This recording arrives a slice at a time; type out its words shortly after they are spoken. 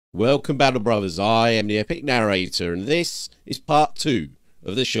Welcome, Battle Brothers. I am the Epic Narrator, and this is part 2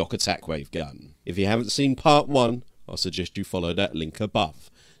 of the Shock Attack Wave gun. If you haven't seen part 1, I suggest you follow that link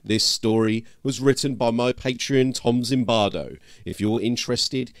above. This story was written by my Patreon, Tom Zimbardo. If you're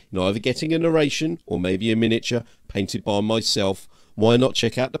interested in either getting a narration or maybe a miniature painted by myself, why not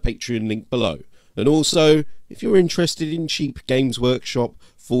check out the Patreon link below. And also, if you're interested in cheap Games Workshop,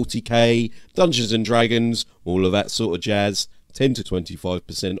 40k, Dungeons and Dragons, all of that sort of jazz, 10 to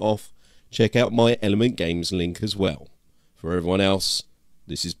 25% off, check out my Element Games link as well. For everyone else,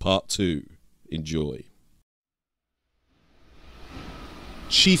 this is part 2. Enjoy.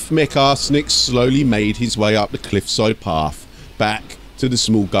 Chief Mech Arsenic slowly made his way up the cliffside path, back to the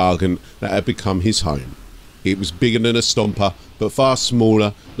small garden that had become his home. It was bigger than a stomper, but far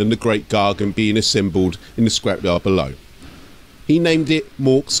smaller than the great garden being assembled in the scrapyard below. He named it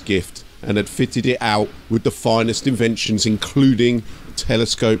Mork's Gift, and had fitted it out with the finest inventions, including a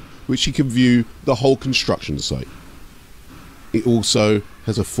telescope which he could view the whole construction site. It also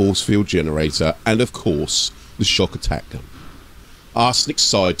has a force field generator and, of course, the shock attack gun. Arsenic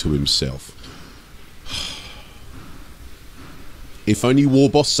sighed to himself. If only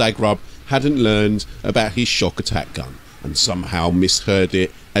Warboss Zagrub hadn't learned about his shock attack gun and somehow misheard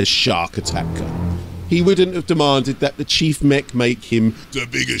it as shark attack gun, he wouldn't have demanded that the chief mech make him the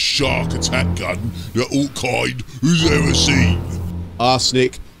biggest shark attack gun that all kind has ever seen.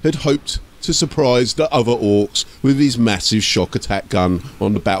 Arsenic had hoped to surprise the other orcs with his massive shock attack gun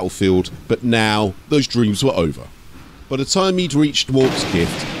on the battlefield, but now those dreams were over. By the time he'd reached Mork's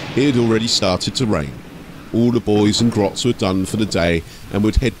Gift, it had already started to rain. All the boys and grots were done for the day and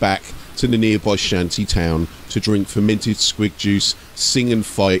would head back to the nearby shanty town to drink fermented squig juice, sing and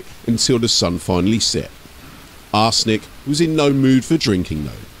fight until the sun finally set. Arsenic was in no mood for drinking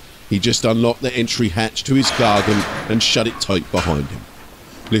though. He just unlocked the entry hatch to his garden and shut it tight behind him,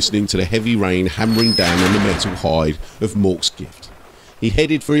 listening to the heavy rain hammering down on the metal hide of Mork's Gift. He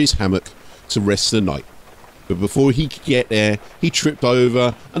headed for his hammock to rest the night, but before he could get there, he tripped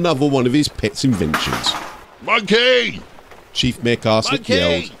over another one of his pet's inventions. Monkey! Chief Mech Arsenic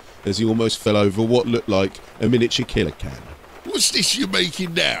yelled as he almost fell over what looked like a miniature killer can. What's this you're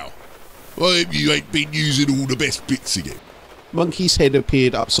making now? I hope you ain't been using all the best bits of it. Monkey's head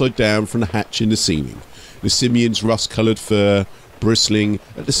appeared upside down from the hatch in the ceiling, the simian's rust-coloured fur bristling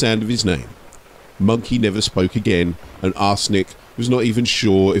at the sound of his name. Monkey never spoke again, and Arsenic was not even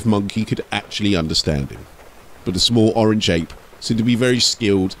sure if Monkey could actually understand him. But the small orange ape seemed to be very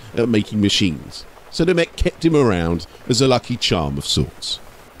skilled at making machines, so the mech kept him around as a lucky charm of sorts.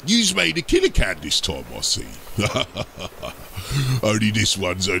 You's made a killer can this time, I see. Only this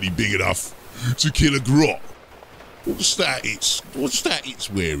one's only big enough to kill a grot. What's that it's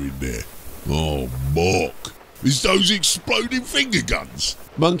wearing there? Oh, Mork. It's those exploding finger guns.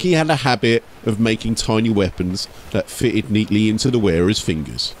 Monkey had a habit of making tiny weapons that fitted neatly into the wearer's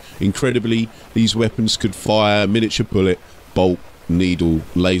fingers. Incredibly, these weapons could fire a miniature bullet, bolt, needle,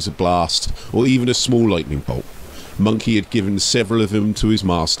 laser blast, or even a small lightning bolt. Monkey had given several of them to his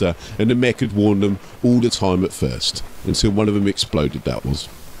master, and the mech had worn them all the time at first, until one of them exploded, that was.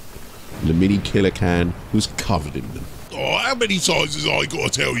 And the mini killer can was covered in them. Oh, how many times has I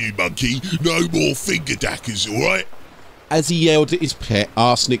got to tell you, Monkey? No more finger dackers, alright? As he yelled at his pet,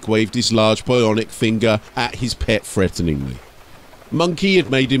 Arsenic waved his large bionic finger at his pet threateningly. Monkey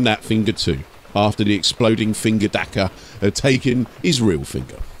had made him that finger too, after the exploding finger dacker had taken his real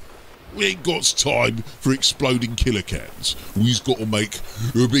finger. We ain't got time for exploding killer cans. We's got to make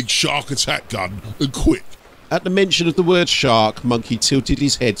a big shark attack gun, and quick. At the mention of the word shark, Monkey tilted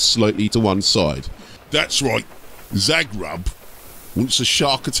his head slightly to one side. That's right, Zagrub wants a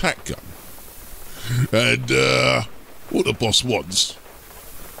shark attack gun. And, what the boss wants,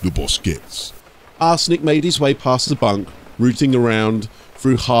 the boss gets. Arsenic made his way past the bunk, rooting around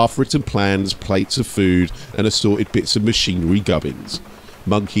through half-written plans, plates of food, and assorted bits of machinery gubbins.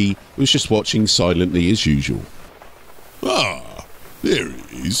 Monkey was just watching silently as usual. Ah, there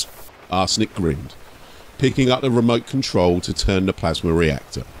it is. Arsenic grinned, picking up the remote control to turn the plasma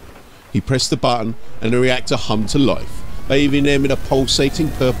reactor. He pressed the button and the reactor hummed to life, bathing them in a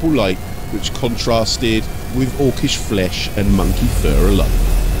pulsating purple light which contrasted with orcish flesh and monkey fur alone.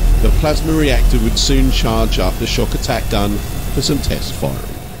 The plasma reactor would soon charge up the shock attack gun for some test firing.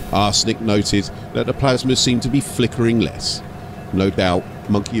 Arsenic noted that the plasma seemed to be flickering less. No doubt,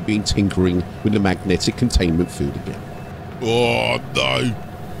 Monkey had been tinkering with the magnetic containment field again. Oh no!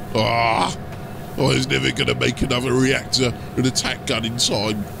 I was never going to make another reactor and attack gun in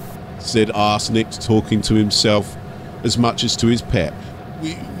time, said Arsenic, talking to himself as much as to his pet.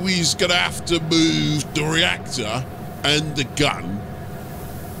 We's going to have to move the reactor and the gun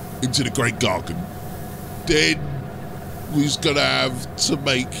into the Great Gargan. Then we was gonna have to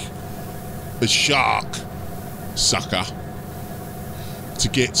make a shark sucker to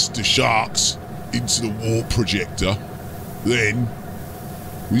get the sharks into the warp projector. Then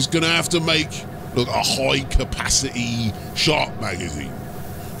we was gonna have to make like a high capacity shark magazine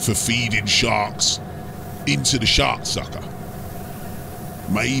for feeding sharks into the shark sucker.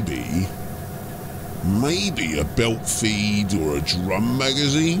 Maybe a belt feed or a drum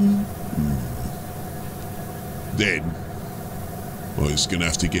magazine. Then I was gonna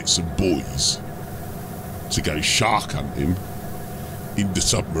have to get some boys to go shark hunting in the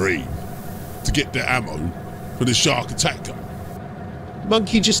submarine to get the ammo for the shark attack gun.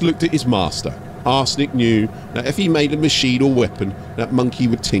 Monkey just looked at his master. Arsenic knew that if he made a machine or weapon, that Monkey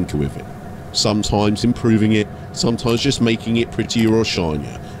would tinker with it. Sometimes improving it, sometimes just making it prettier or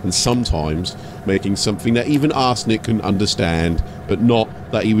shinier, and sometimes making something that even Arsenic can understand, but not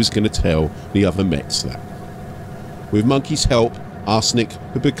that he was going to tell the other mechs that. With Monkey's help, Arsenic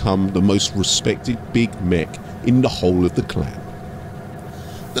had become the most respected big mech in the whole of the clan.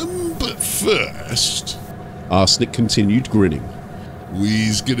 But first, Arsenic continued grinning.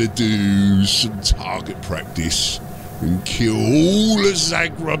 we's gonna do some target practice and kill all of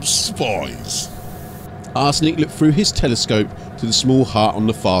Zaghrub's spies. Arsenic looked through his telescope to the small hut on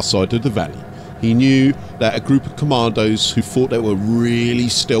the far side of the valley. He knew that a group of commandos who thought they were really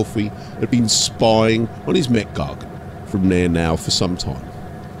stealthy had been spying on his mech gargan from there now for some time,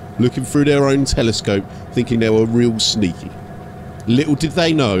 looking through their own telescope, thinking they were real sneaky. Little did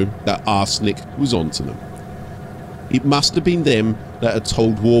they know that Arsenic was onto them. It must have been them that had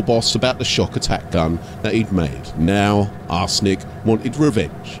told Warboss about the shock attack gun that he'd made. Now Arsenic wanted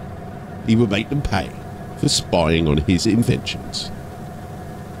revenge. He would make them pay for spying on his inventions.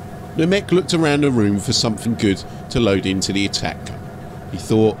 The mech looked around the room for something good to load into the attack gun. He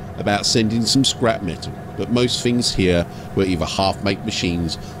thought about sending some scrap metal, but most things here were either half-made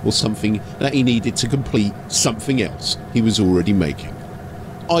machines or something that he needed to complete something else he was already making.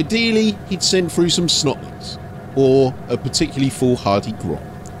 Ideally, he'd send through some snotlings, or a particularly foolhardy grot.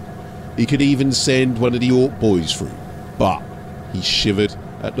 He could even send one of the Orc boys through, but he shivered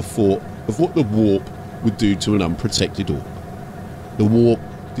at the thought of what the warp would do to an unprotected Orc. The warp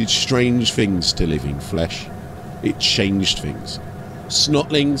did strange things to living flesh. It changed things.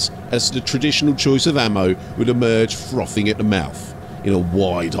 Snotlings, as the traditional choice of ammo, would emerge frothing at the mouth in a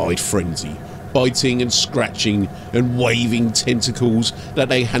wide-eyed frenzy, biting and scratching and waving tentacles that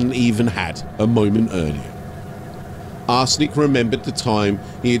they hadn't even had a moment earlier. Arsenic remembered the time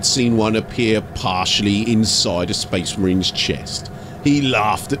he had seen one appear partially inside a Space Marine's chest. He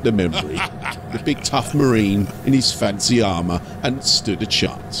laughed at the memory. The big tough Marine in his fancy armour hadn't stood a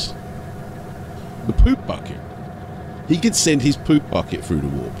chance. The poop bucket. He could send his poop bucket through the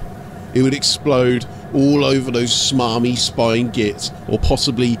warp. It would explode all over those smarmy spying gits, or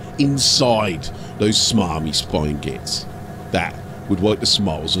possibly inside those smarmy spying gits. That would wipe the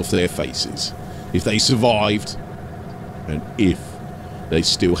smiles off their faces, if they survived, and if they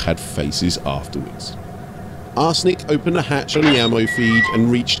still had faces afterwards. Arsenic opened a hatch on the ammo feed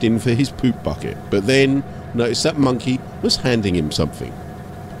and reached in for his poop bucket, but then noticed that Monkey was handing him something.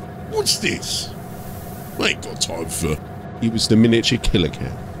 What's this? I ain't got time for... It was the miniature killer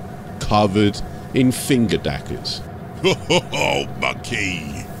can, covered in finger daggers. Oh,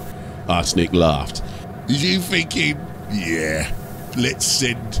 Monkey! Arsenic laughed. Is you thinking, yeah, let's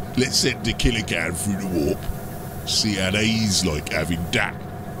send the killer can through the warp, see how they's like having that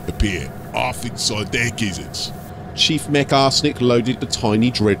appear half inside their gizzards? Chief Mech Arsenic loaded the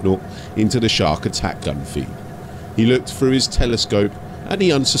tiny dreadnought into the shark attack gun feed. He looked through his telescope at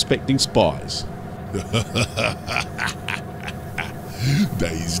the unsuspecting spies.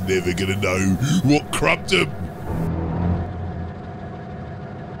 They's never gonna know what crumbed them.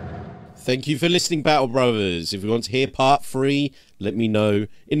 Thank you for listening, Battle Brothers. If you want to hear part 3, let me know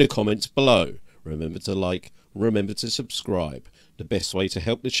in the comments below. Remember to like, remember to subscribe. The best way to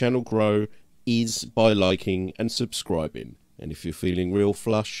help the channel grow is by liking and subscribing. And if you're feeling real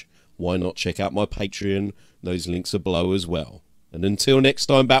flush, why not check out my Patreon? Those links are below as well. And until next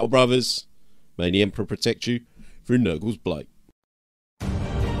time, Battle Brothers, may the Emperor protect you through Nurgle's Blade.